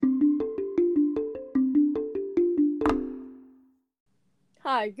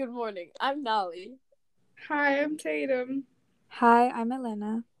Hi, good morning. I'm Nali. Hi, I'm Tatum. Hi, I'm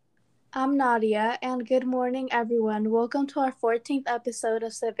Elena. I'm Nadia, and good morning, everyone. Welcome to our 14th episode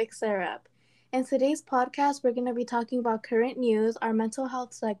of Civic Syrup. In today's podcast, we're going to be talking about current news, our mental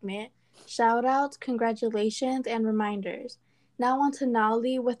health segment, shout-outs, congratulations, and reminders. Now on to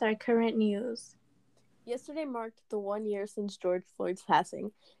Nali with our current news. Yesterday marked the 1 year since George Floyd's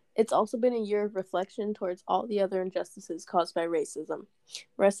passing. It's also been a year of reflection towards all the other injustices caused by racism.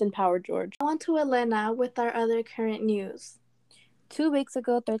 Rest in power, George. Now on to Elena with our other current news. 2 weeks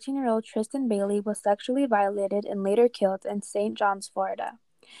ago, 13-year-old Tristan Bailey was sexually violated and later killed in St. John's, Florida.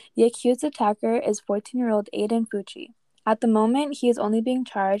 The accused attacker is 14-year-old Aiden Fucci. At the moment, he is only being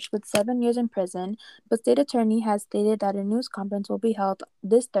charged with 7 years in prison, but state attorney has stated that a news conference will be held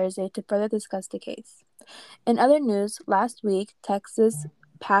this Thursday to further discuss the case. In other news, last week, Texas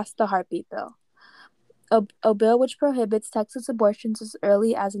passed the heartbeat bill, a bill which prohibits Texas abortions as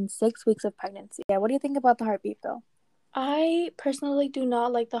early as in 6 weeks of pregnancy. Yeah, what do you think about the heartbeat bill? I personally do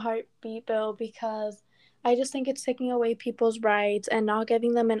not like the heartbeat bill because I just think it's taking away people's rights and not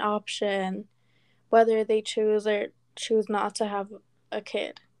giving them an option whether they choose or choose not to have a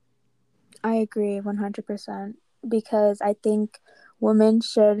kid. I agree 100% because I think women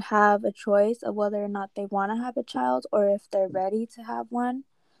should have a choice of whether or not they want to have a child or if they're ready to have one.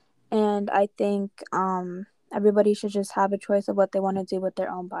 And I think everybody should just have a choice of what they want to do with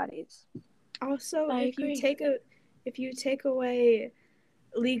their own bodies. Also, I if agree. you take away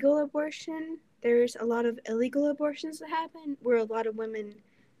legal abortion, there's a lot of illegal abortions that happen where a lot of women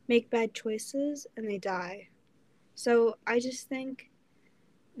make bad choices and they die. So I just think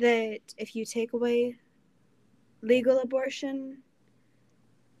that if you take away legal abortion,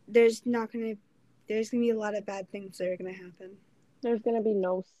 there's gonna be a lot of bad things that are gonna happen. There's going to be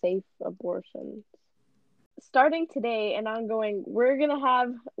no safe abortions. Starting today and ongoing, we're gonna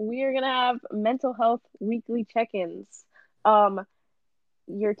have mental health weekly check-ins.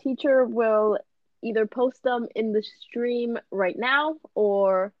 Your teacher will either post them in the stream right now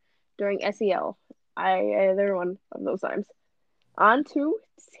or during SEL. Either one of those times. On to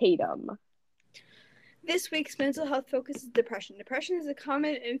Tatum. This week's mental health focus is depression. Depression is a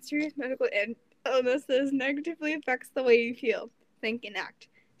common and serious medical illness that negatively affects the way you feel, think, and act.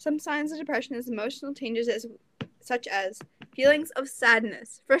 Some signs of depression is emotional changes such as feelings of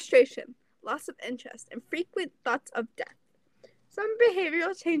sadness, frustration, loss of interest, and frequent thoughts of death. Some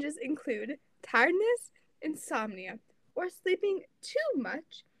behavioral changes include tiredness, insomnia, or sleeping too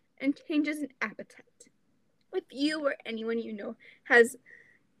much, and changes in appetite. If you or anyone you know has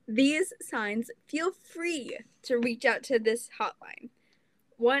these signs, feel free to reach out to this hotline,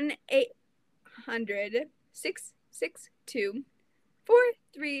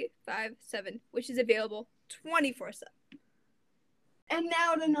 1-800-662-4357, which is available 24/7. And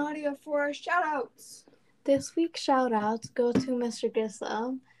now to Nadia for our shout-outs. This week's shout-outs go to Mr.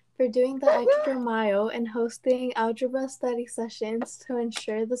 Grissom for doing the extra mile and hosting algebra study sessions to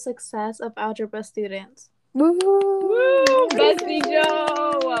ensure the success of algebra students. Woo! Woo! Bestie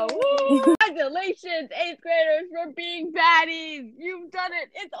Joe! Woo! Congratulations, 8th graders, for being baddies! You've done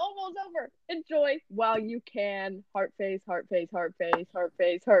it! It's almost over! Enjoy while you can. Heart face, heart face, heart face, heart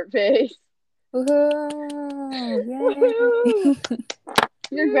face, heart face. Woohoo! Yay! Woohoo!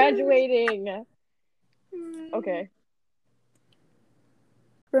 You're graduating. Okay.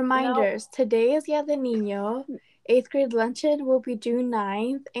 Reminders. Today is Día del Niño. 8th grade luncheon will be June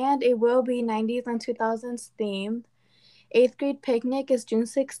 9th, and it will be 90s and 2000s themed. 8th grade picnic is June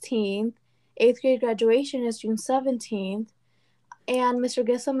 16th. 8th grade graduation is June 17th. And Mr.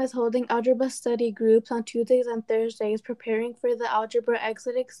 Grissom is holding algebra study groups on Tuesdays and Thursdays, preparing for the algebra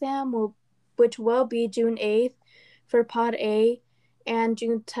exit exam, which will be June 8th for Pod A and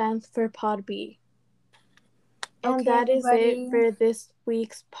June 10th for Pod B. And that is it for this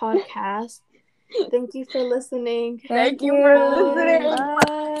week's podcast. Thank you for listening. Thank you for listening.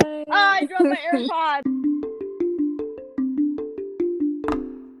 Bye. I dropped my AirPods.